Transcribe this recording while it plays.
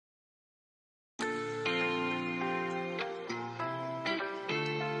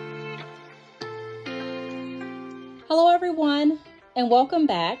Hello, everyone, and welcome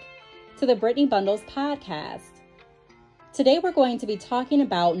back to the Brittany Bundles podcast. Today, we're going to be talking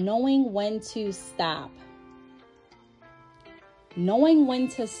about knowing when to stop. Knowing when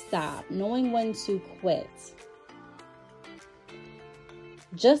to stop, knowing when to quit.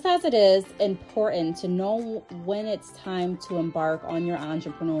 Just as it is important to know when it's time to embark on your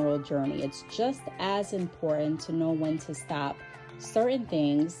entrepreneurial journey, it's just as important to know when to stop certain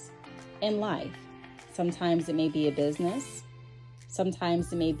things in life. Sometimes it may be a business.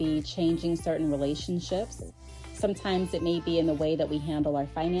 Sometimes it may be changing certain relationships. Sometimes it may be in the way that we handle our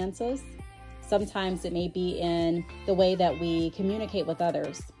finances. Sometimes it may be in the way that we communicate with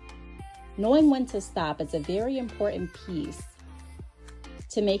others. Knowing when to stop is a very important piece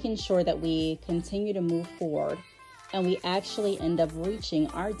to making sure that we continue to move forward and we actually end up reaching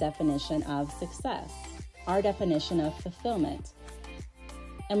our definition of success, our definition of fulfillment.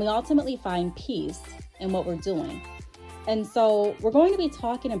 And we ultimately find peace in what we're doing. And so we're going to be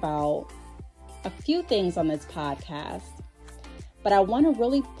talking about a few things on this podcast, but I want to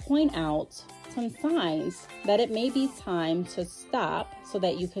really point out some signs that it may be time to stop so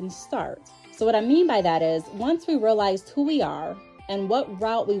that you can start. So what I mean by that is once we realize who we are and what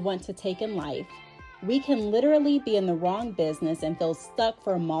route we want to take in life, we can literally be in the wrong business and feel stuck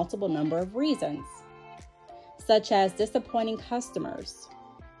for a multiple number of reasons, such as disappointing customers,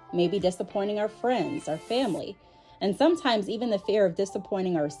 maybe disappointing our friends, our family, and sometimes even the fear of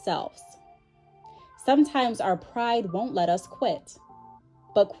disappointing ourselves. Sometimes our pride won't let us quit,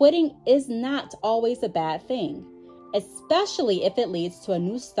 but quitting is not always a bad thing, especially if it leads to a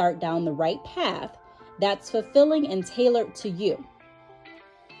new start down the right path that's fulfilling and tailored to you.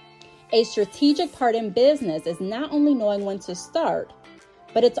 A strategic part in business is not only knowing when to start,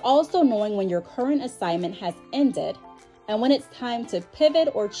 but it's also knowing when your current assignment has ended and when it's time to pivot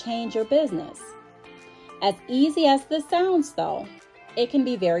or change your business. As easy as this sounds, though, it can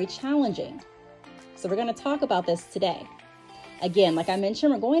be very challenging. So we're going to talk about this today. Again, like I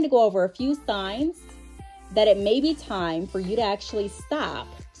mentioned, we're going to go over a few signs that it may be time for you to actually stop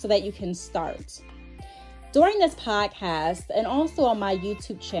so that you can start. During this podcast and also on my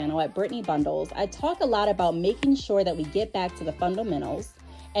YouTube channel at Brittany Bundles, I talk a lot about making sure that we get back to the fundamentals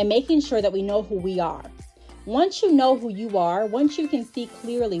and making sure that we know who we are. Once you know who you are, once you can see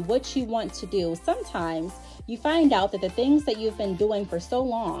clearly what you want to do, sometimes you find out that the things that you've been doing for so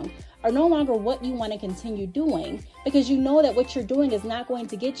long are no longer what you want to continue doing because you know that what you're doing is not going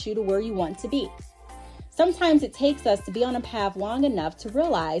to get you to where you want to be. Sometimes it takes us to be on a path long enough to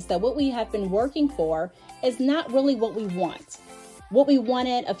realize that what we have been working for is not really what we want. What we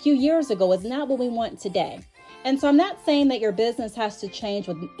wanted a few years ago is not what we want today. And so I'm not saying that your business has to change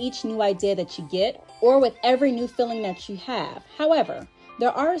with each new idea that you get or with every new feeling that you have. However, there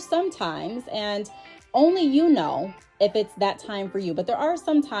are some times, and only you know if it's that time for you, but there are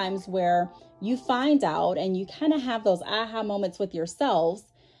some times where you find out and you kind of have those aha moments with yourselves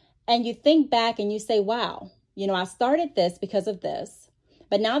and you think back and you say, wow, I started this because of this.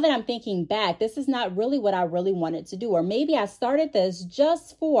 But now that I'm thinking back, this is not really what I really wanted to do. Or maybe I started this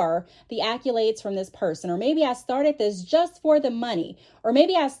just for the accolades from this person. Or maybe I started this just for the money. Or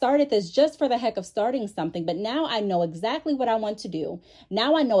maybe I started this just for the heck of starting something. But now I know exactly what I want to do.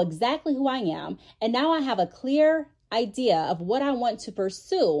 Now I know exactly who I am. And now I have a clear idea of what I want to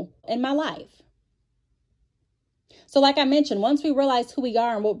pursue in my life. So like I mentioned, once we realize who we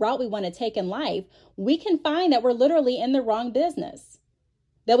are and what route we want to take in life, we can find that we're literally in the wrong business.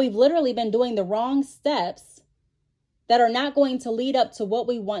 That we've literally been doing the wrong steps that are not going to lead up to what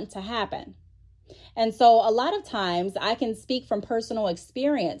we want to happen. And so a lot of times I can speak from personal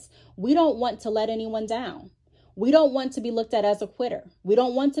experience. We don't want to let anyone down. We don't want to be looked at as a quitter. We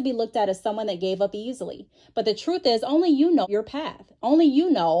don't want to be looked at as someone that gave up easily. But the truth is, only you know your path. Only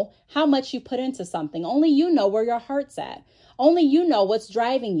you know how much you put into something. Only you know where your heart's at. Only you know what's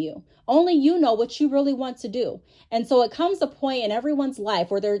driving you. Only you know what you really want to do. And so it comes a point in everyone's life,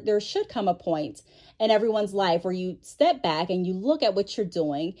 or there should come a point in everyone's life where you step back and you look at what you're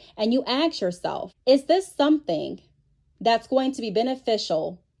doing and you ask yourself, is this something that's going to be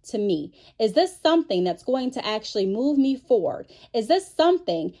beneficial to me? Is this something that's going to actually move me forward? Is this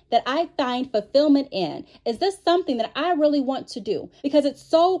something that I find fulfillment in? Is this something that I really want to do? Because it's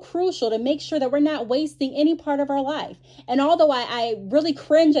so crucial to make sure that we're not wasting any part of our life. And although I really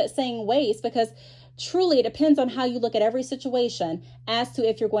cringe at saying waste, because truly it depends on how you look at every situation as to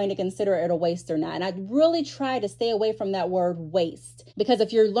if you're going to consider it a waste or not. And I really try to stay away from that word waste, because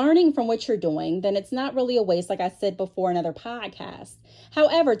if you're learning from what you're doing, then it's not really a waste, like I said before in other podcasts.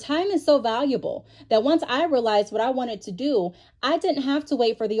 However, time is so valuable that once I realized what I wanted to do, I didn't have to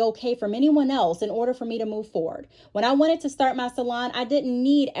wait for the okay from anyone else in order for me to move forward. When I wanted to start my salon, I didn't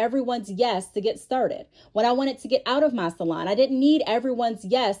need everyone's yes to get started. When I wanted to get out of my salon, I didn't need everyone's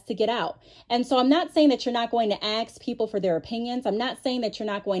yes to get out. And so I'm not saying that you're not going to ask people for their opinions. I'm not saying that you're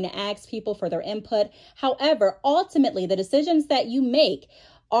not going to ask people for their input. However, ultimately, the decisions that you make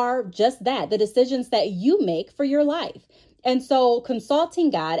are just that, the decisions that you make for your life. And so consulting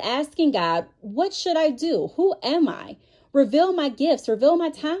God, asking God, what should I do? Who am I? Reveal my gifts, reveal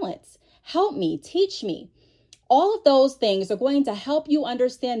my talents. Help me, teach me. All of those things are going to help you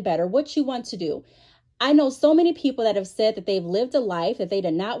understand better what you want to do. I know so many people that have said that they've lived a life that they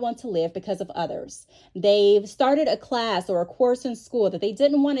did not want to live because of others. They've started a class or a course in school that they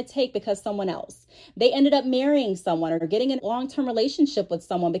didn't want to take because someone else. They ended up marrying someone or getting a long-term relationship with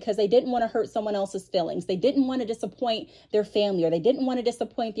someone because they didn't want to hurt someone else's feelings. They didn't want to disappoint their family, or they didn't want to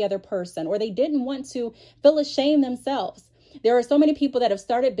disappoint the other person, or they didn't want to feel ashamed themselves. There are so many people that have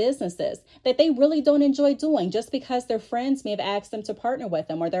started businesses that they really don't enjoy doing just because their friends may have asked them to partner with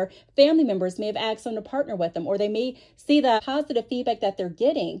them, or their family members may have asked them to partner with them, or they may see the positive feedback that they're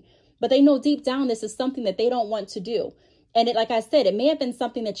getting, but they know deep down this is something that they don't want to do. And like I said, it may have been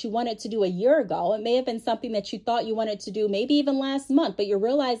something that you wanted to do a year ago. It may have been something that you thought you wanted to do maybe even last month, but you're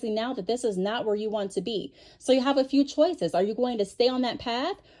realizing now that this is not where you want to be. So you have a few choices. Are you going to stay on that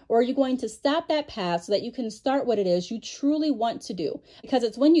path, or are you going to stop that path so that you can start what it is you truly want to do? Because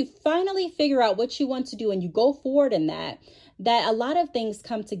it's when you finally figure out what you want to do and you go forward in that a lot of things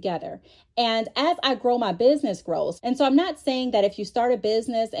come together. And as I grow, my business grows. And so I'm not saying that if you start a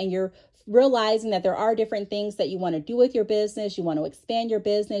business and you're realizing that there are different things that you want to do with your business, you want to expand your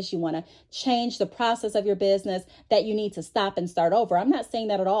business, you want to change the process of your business, that you need to stop and start over. I'm not saying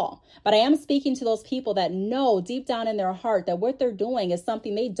that at all, but I am speaking to those people that know deep down in their heart that what they're doing is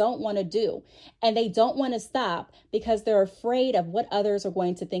something they don't want to do, and they don't want to stop because they're afraid of what others are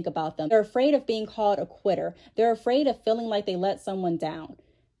going to think about them. They're afraid of being called a quitter. They're afraid of feeling like they let someone down.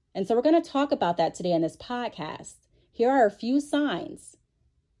 And so we're going to talk about that today in this podcast. Here are a few signs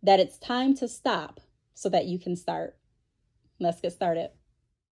that it's time to stop so that you can start. Let's get started.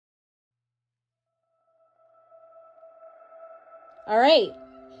 All right.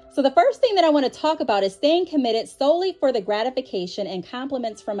 So the first thing that I want to talk about is staying committed solely for the gratification and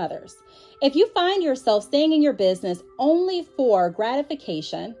compliments from others. If you find yourself staying in your business only for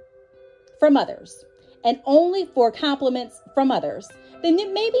gratification from others and only for compliments from others, then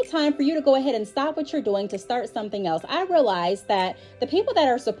it may be time for you to go ahead and stop what you're doing to start something else. I realize that the people that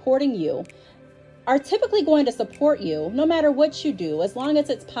are supporting you are typically going to support you no matter what you do, as long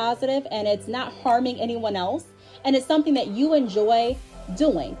as it's positive and it's not harming anyone else and it's something that you enjoy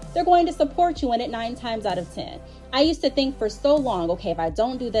doing. They're going to support you in it 9 times out of 10. I used to think for so long, okay, if I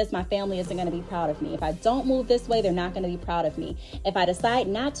don't do this, my family isn't going to be proud of me. If I don't move this way, they're not going to be proud of me. If I decide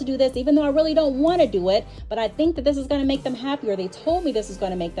not to do this, even though I really don't want to do it, but I think that this is going to make them happy, or they told me this is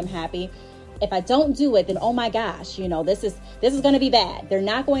going to make them happy. If I don't do it, then oh my gosh, this is going to be bad. They're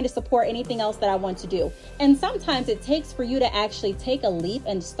not going to support anything else that I want to do. And sometimes it takes for you to actually take a leap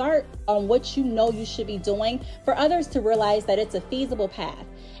and start on what you know you should be doing for others to realize that it's a feasible path.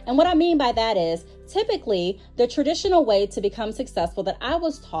 And what I mean by that is, typically, the traditional way to become successful that I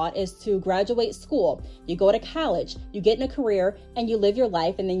was taught is to graduate school. You go to college, you get in a career, and you live your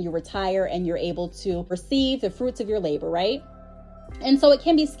life, and then you retire and you're able to receive the fruits of your labor, right? And so it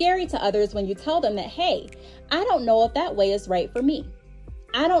can be scary to others when you tell them that, hey, I don't know if that way is right for me.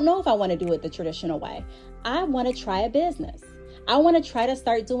 I don't know if I want to do it the traditional way. I want to try a business. I want to try to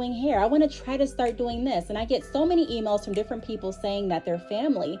start doing hair. I want to try to start doing this. And I get so many emails from different people saying that their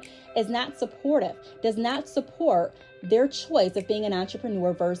family is not supportive, does not support their choice of being an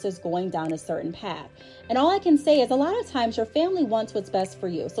entrepreneur versus going down a certain path. And all I can say is a lot of times your family wants what's best for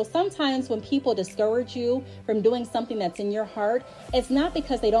you. So sometimes when people discourage you from doing something that's in your heart, it's not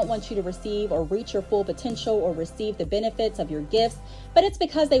because they don't want you to receive or reach your full potential or receive the benefits of your gifts, but it's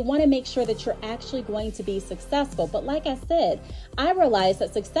because they want to make sure that you're actually going to be successful. But like I said, I realize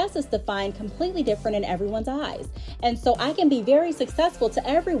that success is defined completely different in everyone's eyes. And so I can be very successful to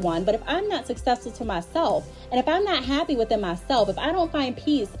everyone, but if I'm not successful to myself, and if I'm not happy within myself, if I don't find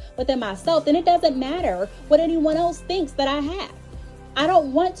peace within myself, then it doesn't matter what anyone else thinks that I have. I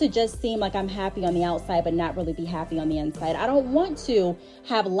don't want to just seem like I'm happy on the outside, but not really be happy on the inside. I don't want to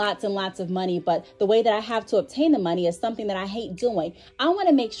have lots and lots of money, but the way that I have to obtain the money is something that I hate doing. I want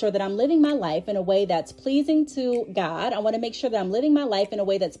to make sure that I'm living my life in a way that's pleasing to God. I want to make sure that I'm living my life in a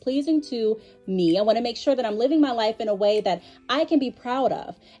way that's pleasing to me. I want to make sure that I'm living my life in a way that I can be proud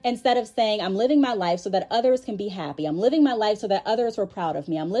of, instead of saying I'm living my life so that others can be happy. I'm living my life so that others are proud of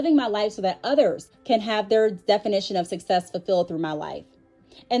me. I'm living my life so that others can have their definition of success fulfilled through my life.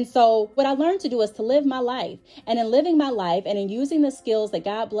 And so what I learned to do is to live my life. And in living my life and in using the skills that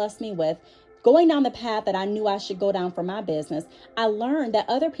God blessed me with, going down the path that I knew I should go down for my business, I learned that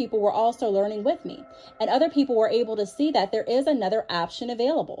other people were also learning with me. And other people were able to see that there is another option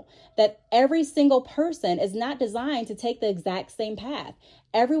available, that every single person is not designed to take the exact same path.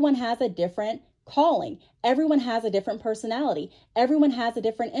 Everyone has a different calling. Everyone has a different personality. Everyone has a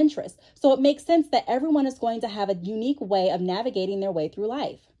different interest. So it makes sense that everyone is going to have a unique way of navigating their way through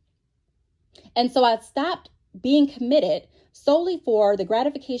life. And so I stopped being committed solely for the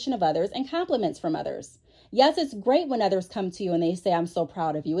gratification of others and compliments from others. Yes, it's great when others come to you and they say, I'm so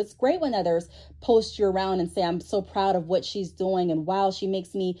proud of you. It's great when others post you around and say, I'm so proud of what she's doing. And wow, she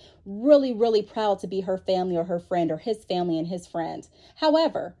makes me really, really proud to be her family or her friend or his family and his friend.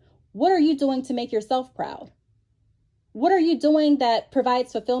 However, what are you doing to make yourself proud? What are you doing that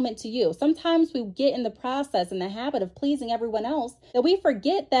provides fulfillment to you? Sometimes we get in the process, in the habit of pleasing everyone else, that we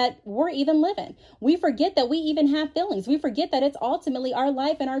forget that we're even living. We forget that we even have feelings. We forget that it's ultimately our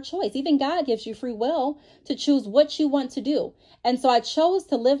life and our choice. Even God gives you free will to choose what you want to do. And so I chose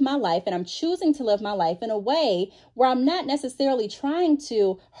to live my life, and I'm choosing to live my life in a way where I'm not necessarily trying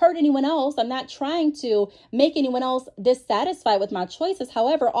to hurt anyone else. I'm not trying to make anyone else dissatisfied with my choices.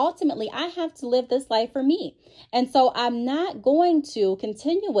 However, ultimately, I have to live this life for me. And so I'm not going to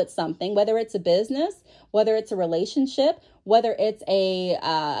continue with something, whether it's a business, whether it's a relationship, whether it's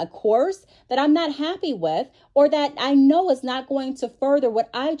a course that I'm not happy with, or that I know is not going to further what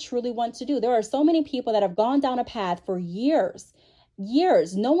I truly want to do. There are so many people that have gone down a path for years,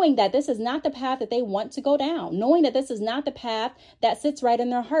 knowing that this is not the path that they want to go down, knowing that this is not the path that sits right in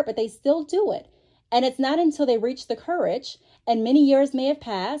their heart, but they still do it. And it's not until they reach the courage, and many years may have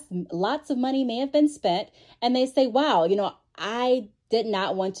passed, lots of money may have been spent, and they say, wow, I did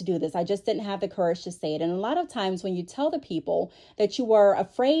not want to do this. I just didn't have the courage to say it. And a lot of times when you tell the people that you were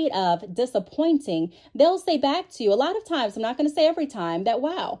afraid of disappointing, they'll say back to you, a lot of times, I'm not going to say every time, that,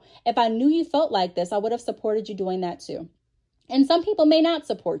 wow, if I knew you felt like this, I would have supported you doing that too. And some people may not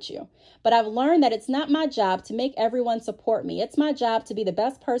support you, but I've learned that it's not my job to make everyone support me. It's my job to be the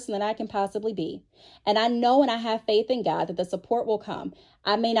best person that I can possibly be. And I know and I have faith in God that the support will come.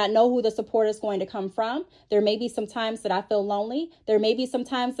 I may not know who the support is going to come from. There may be some times that I feel lonely. There may be some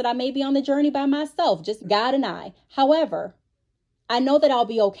times that I may be on the journey by myself, just God and I. However, I know that I'll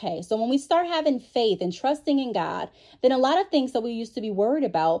be okay. So when we start having faith and trusting in God, then a lot of things that we used to be worried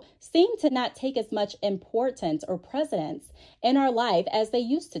about seem to not take as much importance or precedence in our life as they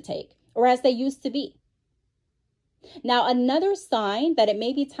used to take, or as they used to be. Now, another sign that it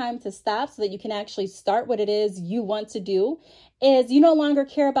may be time to stop so that you can actually start what it is you want to do is you no longer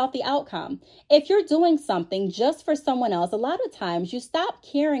care about the outcome. If you're doing something just for someone else, a lot of times you stop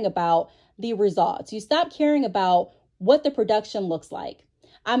caring about the results. You stop caring about what the production looks like.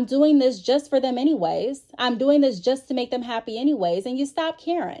 I'm doing this just for them anyways. I'm doing this just to make them happy anyways. And you stop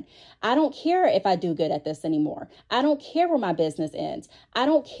caring. I don't care if I do good at this anymore. I don't care where my business ends. I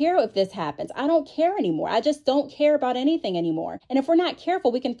don't care if this happens. I don't care anymore. I just don't care about anything anymore. And if we're not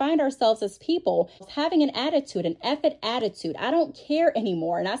careful, we can find ourselves as people having an attitude, an effort attitude. I don't care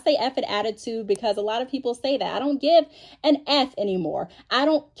anymore. And I say effort attitude because a lot of people say that. I don't give an F anymore. I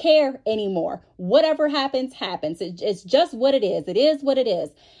don't care anymore. Whatever happens, happens. It's just what it is. It is what it is.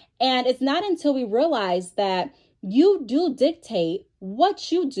 And it's not until we realize that you do dictate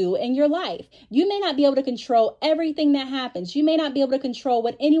what you do in your life. You may not be able to control everything that happens. You may not be able to control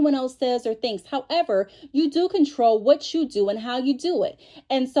what anyone else says or thinks. However, you do control what you do and how you do it.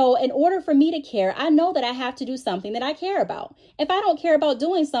 And so in order for me to care, I know that I have to do something that I care about. If I don't care about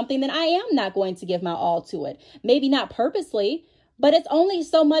doing something, then I am not going to give my all to it. Maybe not purposely, but it's only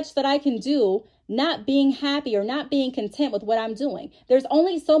so much that I can do not being happy or not being content with what I'm doing. There's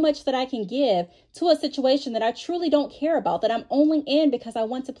only so much that I can give to a situation that I truly don't care about, that I'm only in because I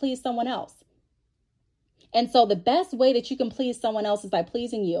want to please someone else. And so the best way that you can please someone else is by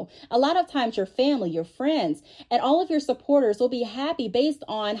pleasing you. A lot of times your family, your friends, and all of your supporters will be happy based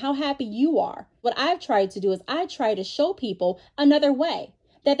on how happy you are. What I've tried to do is I try to show people another way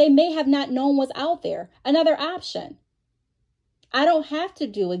that they may have not known was out there, another option. I don't have to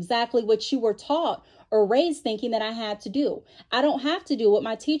do exactly what you were taught or raised thinking that I had to do. I don't have to do what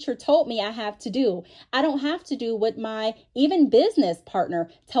my teacher told me I have to do. I don't have to do what my even business partner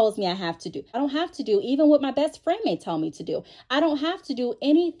tells me I have to do. I don't have to do even what my best friend may tell me to do. I don't have to do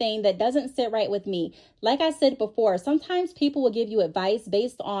anything that doesn't sit right with me. Like I said before, sometimes people will give you advice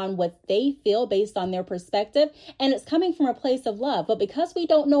based on what they feel, based on their perspective, and it's coming from a place of love. But because we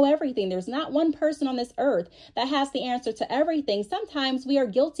don't know everything, there's not one person on this earth that has the answer to everything. Sometimes we are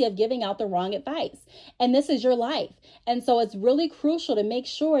guilty of giving out the wrong advice, and this is your life. And so it's really crucial to make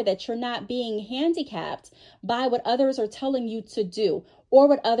sure that you're not being handicapped by what others are telling you to do or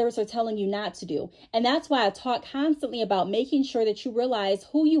what others are telling you not to do. And that's why I talk constantly about making sure that you realize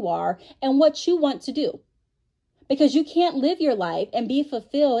who you are and what you want to do. Because you can't live your life and be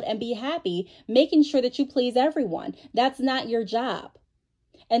fulfilled and be happy making sure that you please everyone. That's not your job.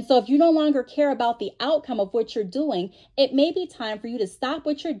 And so if you no longer care about the outcome of what you're doing, it may be time for you to stop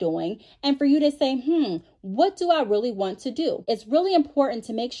what you're doing and for you to say, what do I really want to do? It's really important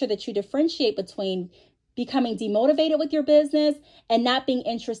to make sure that you differentiate between becoming demotivated with your business and not being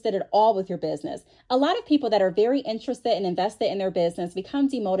interested at all with your business. A lot of people that are very interested and invested in their business become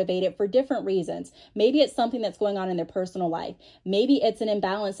demotivated for different reasons. Maybe it's something that's going on in their personal life. Maybe it's an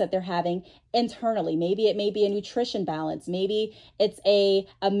imbalance that they're having internally. Maybe it may be a nutrition balance. Maybe it's a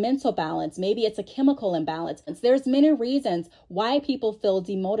mental balance. Maybe it's a chemical imbalance. There's many reasons why people feel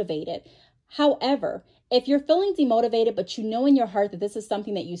demotivated. However, if you're feeling demotivated, but you know in your heart that this is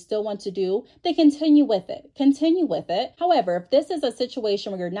something that you still want to do, then continue with it. Continue with it. However, if this is a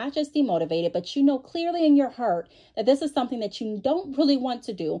situation where you're not just demotivated, but you know clearly in your heart that this is something that you don't really want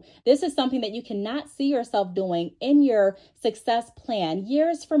to do, this is something that you cannot see yourself doing in your success plan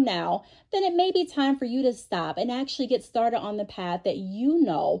years from now, then it may be time for you to stop and actually get started on the path that you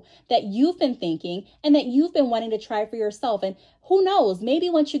know that you've been thinking and that you've been wanting to try for yourself. And who knows, maybe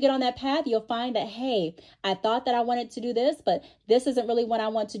once you get on that path, you'll find that, hey, I thought that I wanted to do this, but this isn't really what I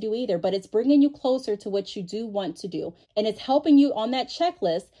want to do either. But it's bringing you closer to what you do want to do. And it's helping you on that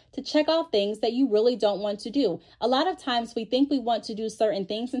checklist to check off things that you really don't want to do. A lot of times we think we want to do certain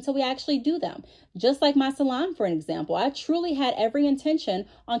things until we actually do them. Just like my salon, for an example, I truly had every intention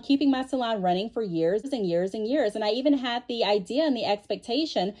on keeping my salon running for years and years and years. And I even had the idea and the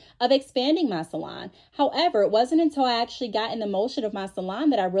expectation of expanding my salon. However, it wasn't until I actually got in the motion of my salon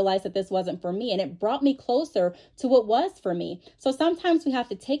that I realized that this wasn't for me. And it brought me closer to what was for me. So sometimes we have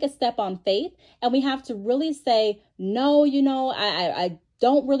to take a step on faith and we have to really say, no, I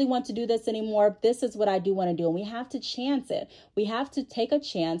don't really want to do this anymore. This is what I do want to do. And we have to chance it. We have to take a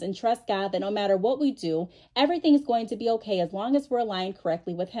chance and trust God that no matter what we do, everything is going to be okay as long as we're aligned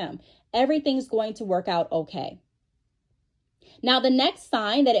correctly with Him. Everything's going to work out okay. Now, the next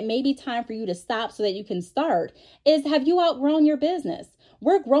sign that it may be time for you to stop so that you can start is, have you outgrown your business?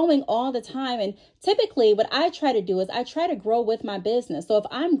 We're growing all the time. And typically what I try to do is I try to grow with my business. So if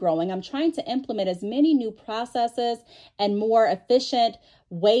I'm growing, I'm trying to implement as many new processes and more efficient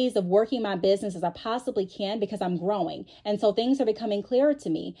ways of working my business as I possibly can because I'm growing. And so things are becoming clearer to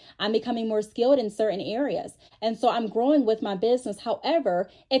me. I'm becoming more skilled in certain areas. And so I'm growing with my business. However,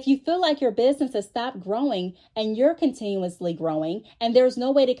 if you feel like your business has stopped growing and you're continuously growing and there's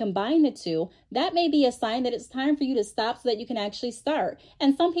no way to combine the two, that may be a sign that it's time for you to stop so that you can actually start.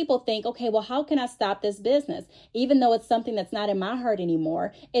 And some people think, okay, well, how can I stop this business? Even though it's something that's not in my heart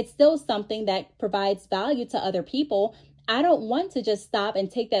anymore, it's still something that provides value to other people. I don't want to just stop and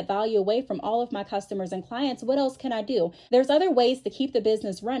take that value away from all of my customers and clients. What else can I do? There's other ways to keep the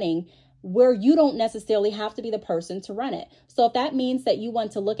business running where you don't necessarily have to be the person to run it. So if that means that you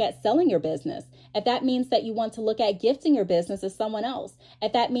want to look at selling your business, if that means that you want to look at gifting your business to someone else,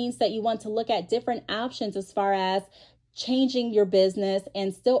 if that means that you want to look at different options as far as changing your business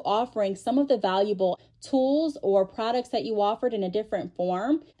and still offering some of the valuable tools or products that you offered in a different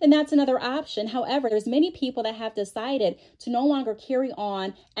form, then that's another option. However, there's many people that have decided to no longer carry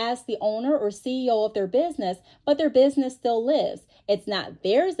on as the owner or CEO of their business, but their business still lives. It's not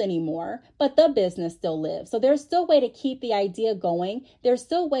theirs anymore, but the business still lives. So there's still a way to keep the idea going. There's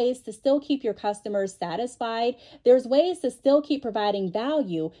still ways to still keep your customers satisfied. There's ways to still keep providing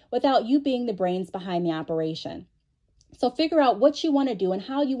value without you being the brains behind the operation. So figure out what you want to do and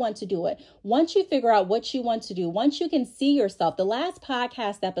how you want to do it. Once you figure out what you want to do, once you can see yourself, the last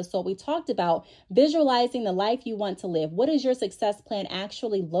podcast episode, we talked about visualizing the life you want to live. What does your success plan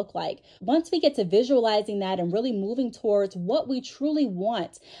actually look like? Once we get to visualizing that and really moving towards what we truly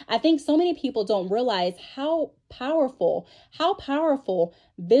want, I think so many people don't realize how powerful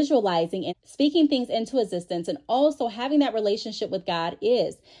visualizing and speaking things into existence and also having that relationship with God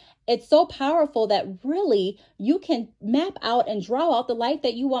is. It's so powerful that really you can map out and draw out the life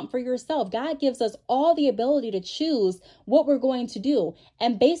that you want for yourself. God gives us all the ability to choose what we're going to do.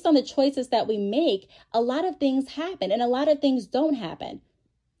 And based on the choices that we make, a lot of things happen and a lot of things don't happen.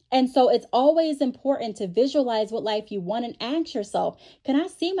 And so it's always important to visualize what life you want and ask yourself, can I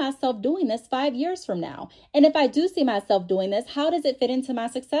see myself doing this 5 years from now? And if I do see myself doing this, how does it fit into my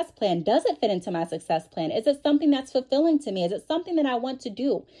success plan? Does it fit into my success plan? Is it something that's fulfilling to me? Is it something that I want to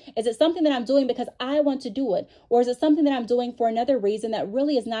do? Is it something that I'm doing because I want to do it? Or is it something that I'm doing for another reason that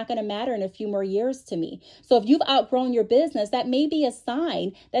really is not going to matter in a few more years to me? So if you've outgrown your business, that may be a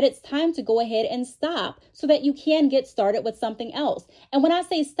sign that it's time to go ahead and stop so that you can get started with something else. And when I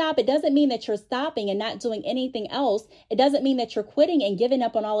say stop, it doesn't mean that you're stopping and not doing anything else. It doesn't mean that you're quitting and giving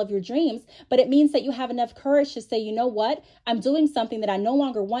up on all of your dreams, but it means that you have enough courage to say, you know what? I'm doing something that I no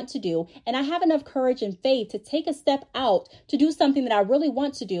longer want to do. And I have enough courage and faith to take a step out to do something that I really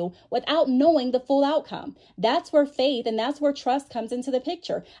want to do without knowing the full outcome. That's where faith and that's where trust comes into the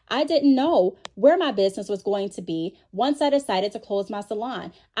picture. I didn't know where my business was going to be once I decided to close my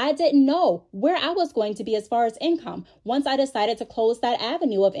salon. I didn't know where I was going to be as far as income once I decided to close that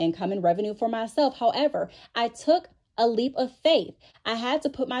avenue of income and revenue for myself. However, I took a leap of faith. I had to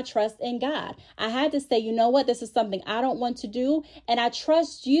put my trust in God. I had to say, you know what? This is something I don't want to do. And I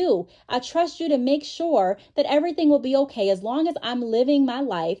trust you. I trust you to make sure that everything will be okay as long as I'm living my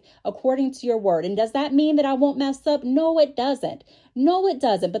life according to your word. And does that mean that I won't mess up? No, it doesn't. No, it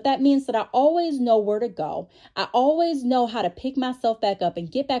doesn't. But that means that I always know where to go. I always know how to pick myself back up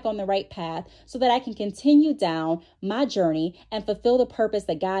and get back on the right path so that I can continue down my journey and fulfill the purpose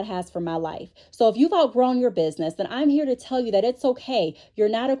that God has for my life. So if you've outgrown your business, then I'm here to tell you that it's okay. You're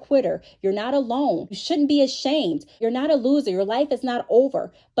not a quitter. You're not alone. You shouldn't be ashamed. You're not a loser. Your life is not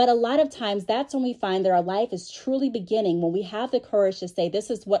over. But a lot of times that's when we find that our life is truly beginning, when we have the courage to say, this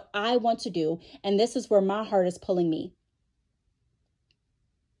is what I want to do, and this is where my heart is pulling me.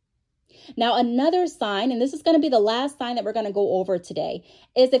 Now, another sign, and this is going to be the last sign that we're going to go over today,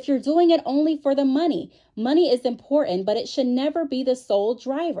 is if you're doing it only for the money. Money is important, but it should never be the sole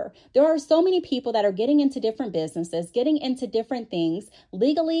driver. There are so many people that are getting into different businesses, getting into different things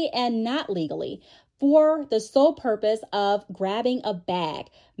legally and not legally, for the sole purpose of grabbing a bag,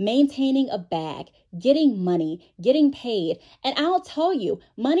 maintaining a bag, getting money, getting paid. And I'll tell you,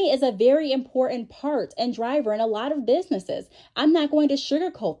 money is a very important part and driver in a lot of businesses. I'm not going to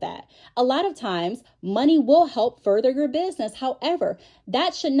sugarcoat that. A lot of times, money will help further your business. However,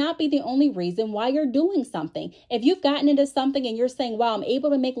 that should not be the only reason why you're doing something. If you've gotten into something and you're saying, wow, I'm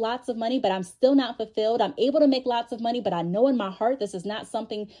able to make lots of money, but I'm still not fulfilled. I'm able to make lots of money, but I know in my heart this is not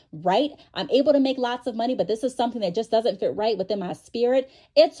something right. I'm able to make lots of money, but this is something that just doesn't fit right within my spirit.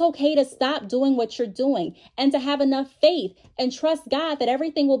 It's okay to stop doing what you're doing and to have enough faith and trust God that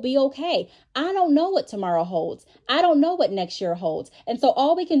everything will be okay. I don't know what tomorrow holds. I don't know what next year holds. And so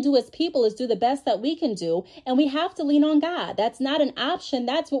all we can do as people is do the best that we can do. And we have to lean on God. That's not an option.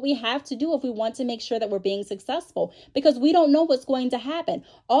 That's what we have to do if we want to make sure that we're being successful, because we don't know what's going to happen.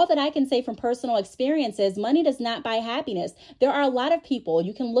 All that I can say from personal experience is money does not buy happiness. There are a lot of people,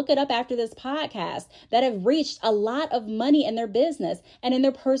 you can look it up after this podcast, that have reached a lot of money in their business and in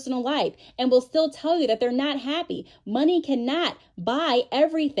their personal life and will still tell you that they're not happy. Money cannot buy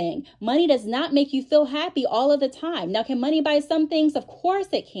everything. Money does not make you feel happy all of the time. Now, can money buy some things? Of course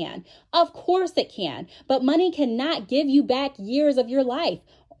it can. Of course it can. But money cannot give you back years of your life.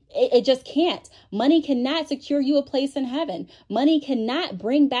 It just can't. Money cannot secure you a place in heaven. Money cannot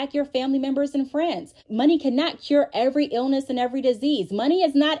bring back your family members and friends. Money cannot cure every illness and every disease. Money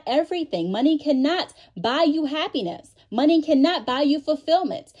is not everything. Money cannot buy you happiness. Money cannot buy you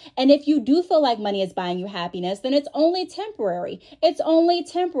fulfillment. And if you do feel like money is buying you happiness, then it's only temporary. It's only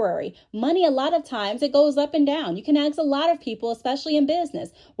temporary. Money, a lot of times, it goes up and down. You can ask a lot of people, especially in business,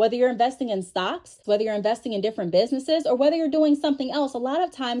 whether you're investing in stocks, whether you're investing in different businesses, or whether you're doing something else. A lot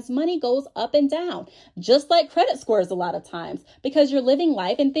of times, money goes up and down, just like credit scores a lot of times, because you're living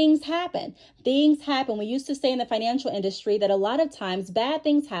life and things happen. Things happen. We used to say in the financial industry that a lot of times bad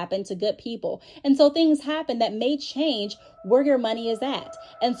things happen to good people. And so things happen that may change where your money is at.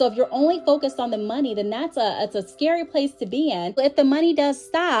 And so if you're only focused on the money, then it's a scary place to be in. If the money does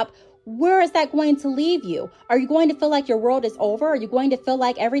stop, where is that going to leave you? Are you going to feel like your world is over? Are you going to feel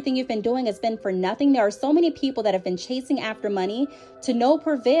like everything you've been doing has been for nothing? There are so many people that have been chasing after money to no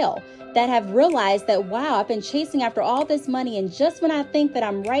prevail, that have realized that, wow, I've been chasing after all this money, and just when I think that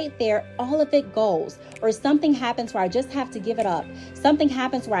I'm right there, all of it goes, or something happens where I just have to give it up. Something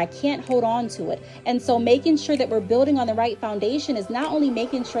happens where I can't hold on to it. And so making sure that we're building on the right foundation is not only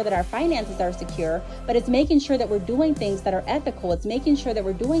making sure that our finances are secure, but it's making sure that we're doing things that are ethical. It's making sure that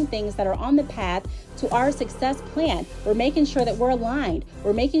we're doing things that are on the path to our success plan. We're making sure that we're aligned.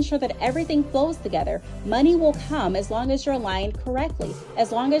 We're making sure that everything flows together. Money will come as long as you're aligned correctly,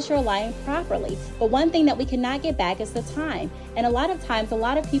 as long as you're aligned properly. But one thing that we cannot get back is the time. And a lot of times, a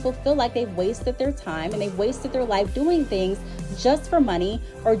lot of people feel like they've wasted their time and they've wasted their life doing things just for money,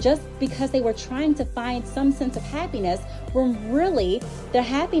 or just because they were trying to find some sense of happiness, when really their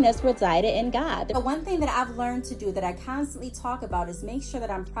happiness resided in God. The one thing that I've learned to do, that I constantly talk about, is make sure that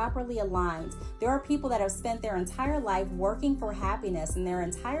I'm properly aligned. There are people that have spent their entire life working for happiness, and their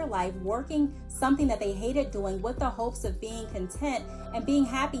entire life working something that they hated doing with the hopes of being content and being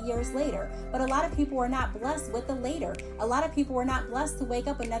happy years later. But a lot of people are not blessed with the later. A lot of people are not blessed to wake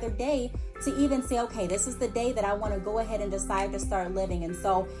up another day to even say, okay, this is the day that I want to go ahead and decide to start living. And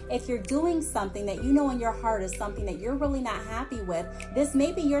so if you're doing something that you know in your heart is something that you're really not happy with, this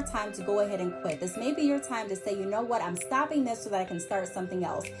may be your time to go ahead and quit. This may be your time to say, you know what, I'm stopping this so that I can start something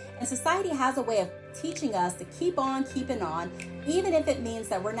else. And society has a way of teaching us to keep on keeping on, even if it means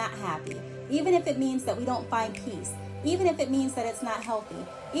that we're not happy, even if it means that we don't find peace, even if it means that it's not healthy,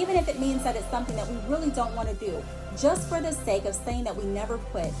 even if it means that it's something that we really don't want to do, just for the sake of saying that we never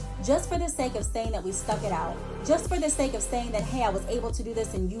quit, just for the sake of saying that we stuck it out, just for the sake of saying that, hey, I was able to do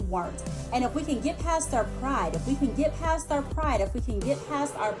this and you weren't. And if we can get past our pride, if we can get past our pride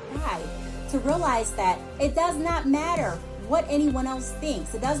to realize that it does not matter what anyone else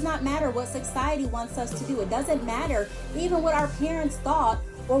thinks. It does not matter what society wants us to do. It doesn't matter even what our parents thought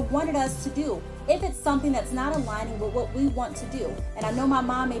or wanted us to do, if it's something that's not aligning with what we want to do. And I know my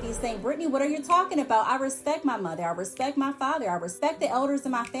mom may be saying, Brittany, what are you talking about? I respect my mother. I respect my father. I respect the elders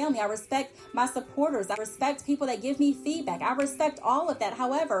in my family. I respect my supporters. I respect people that give me feedback. I respect all of that.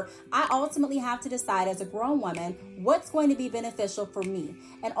 However, I ultimately have to decide as a grown woman what's going to be beneficial for me,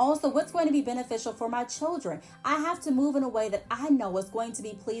 and also what's going to be beneficial for my children. I have to move in a way that I know is going to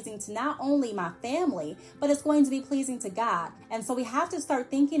be pleasing to not only my family, but it's going to be pleasing to God. And so we have to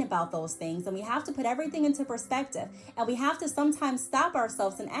start thinking about those things, and we have to put everything into perspective, and we have to sometimes stop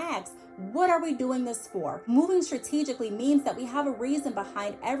ourselves and ask, what are we doing this for? Moving strategically means that we have a reason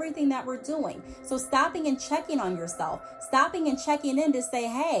behind everything that we're doing. So stopping and checking on yourself, stopping and checking in to say,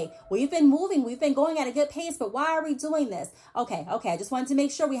 hey, we've been moving, we've been going at a good pace, but why are we doing this? Okay, I just wanted to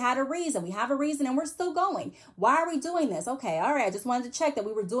make sure we had a reason. We have a reason and we're still going. Why are we doing this? Okay, all right, I just wanted to check that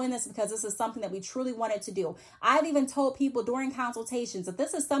we were doing this because this is something that we truly wanted to do. I've even told people during consultations, if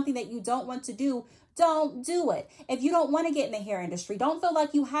this is something that you don't want to do, don't do it. If you don't want to get in the hair industry, don't feel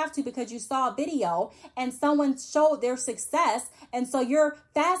like you have to because you saw a video and someone showed their success, and so you're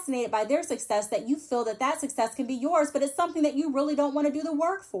fascinated by their success that you feel that that success can be yours, but it's something that you really don't want to do the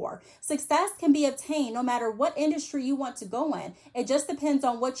work for. Success can be obtained no matter what industry you want to go in. It just depends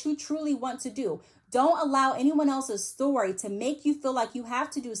on what you truly want to do. Don't allow anyone else's story to make you feel like you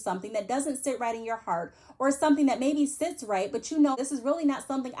have to do something that doesn't sit right in your heart, or something that maybe sits right, but you know this is really not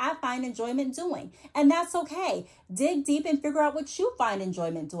something I find enjoyment doing. And that's okay. Dig deep and figure out what you find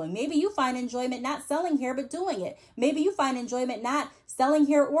enjoyment doing. Maybe you find enjoyment not selling hair, but doing it. Maybe you find enjoyment not selling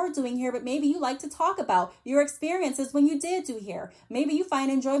hair or doing hair, but maybe you like to talk about your experiences when you did do hair. Maybe you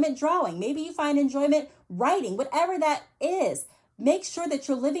find enjoyment drawing. Maybe you find enjoyment writing, whatever that is. Make sure that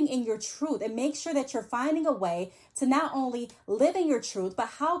you're living in your truth, and make sure that you're finding a way to not only live in your truth, but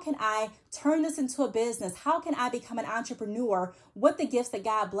how can I turn this into a business? How can I become an entrepreneur with the gifts that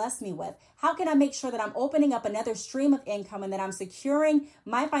God blessed me with? How can I make sure that I'm opening up another stream of income and that I'm securing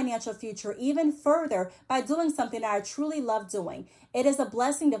my financial future even further by doing something that I truly love doing? It is a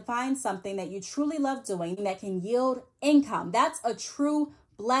blessing to find something that you truly love doing that can yield income. That's a true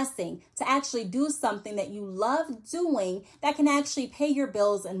blessing, to actually do something that you love doing that can actually pay your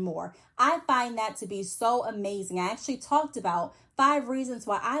bills and more. I find that to be so amazing. I actually talked about 5 reasons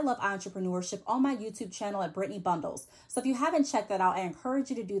why I love entrepreneurship on my YouTube channel at Brittany Bundles. So if you haven't checked that out, I encourage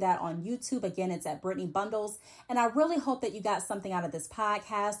you to do that on YouTube. Again, it's at Brittany Bundles. And I really hope that you got something out of this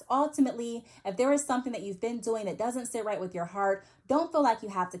podcast. Ultimately, if there is something that you've been doing that doesn't sit right with your heart, don't feel like you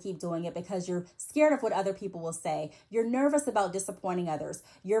have to keep doing it because you're scared of what other people will say. You're nervous about disappointing others.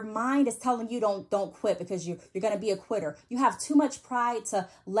 Your mind is telling you don't quit because you're going to be a quitter. You have too much pride to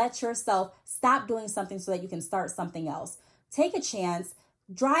let yourself stop doing something so that you can start something else. Take a chance.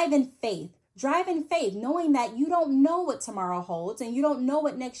 drive in faith. Drive in faith, knowing that you don't know what tomorrow holds and you don't know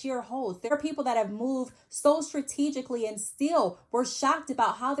what next year holds. There are people that have moved so strategically and still were shocked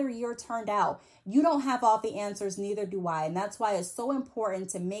about how their year turned out. You don't have all the answers, neither do I. And that's why it's so important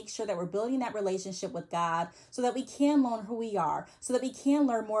to make sure that we're building that relationship with God so that we can learn who we are, so that we can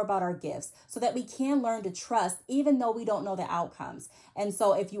learn more about our gifts, so that we can learn to trust even though we don't know the outcomes. And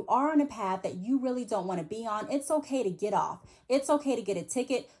so if you are on a path that you really don't want to be on, it's okay to get off. It's okay to get a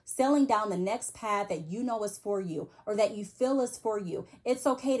ticket sailing down the next path that you know is for you or that you feel is for you. It's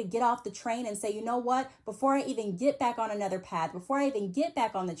okay to get off the train and say, you know what, before I even get back on another path, before I even get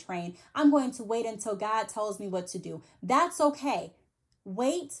back on the train, I'm going to wait until God tells me what to do. That's okay.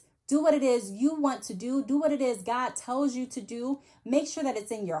 Wait. Do what it is you want to do. Do what it is God tells you to do. Make sure that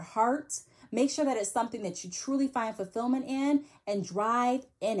it's in your heart. Make sure that it's something that you truly find fulfillment in, and drive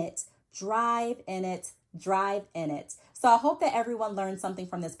in it. Drive in it. Drive in it. So I hope that everyone learned something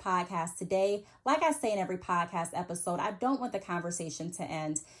from this podcast today. Like I say in every podcast episode, I don't want the conversation to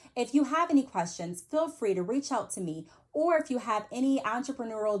end. If you have any questions, feel free to reach out to me. Or if you have any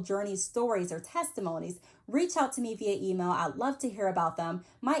entrepreneurial journey stories or testimonies, reach out to me via email. I'd love to hear about them.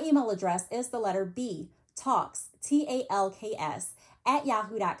 My email address is the letter B, talks, TALKS,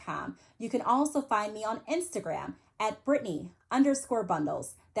 @yahoo.com. You can also find me on Instagram at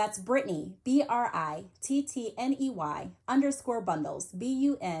Brittany_bundles. That's Brittany, BRITTNEY _bundles,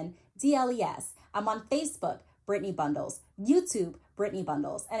 BUNDLES. I'm on Facebook, Brittany Bundles, YouTube, Brittany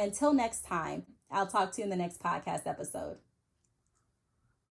Bundles. And until next time, I'll talk to you in the next podcast episode.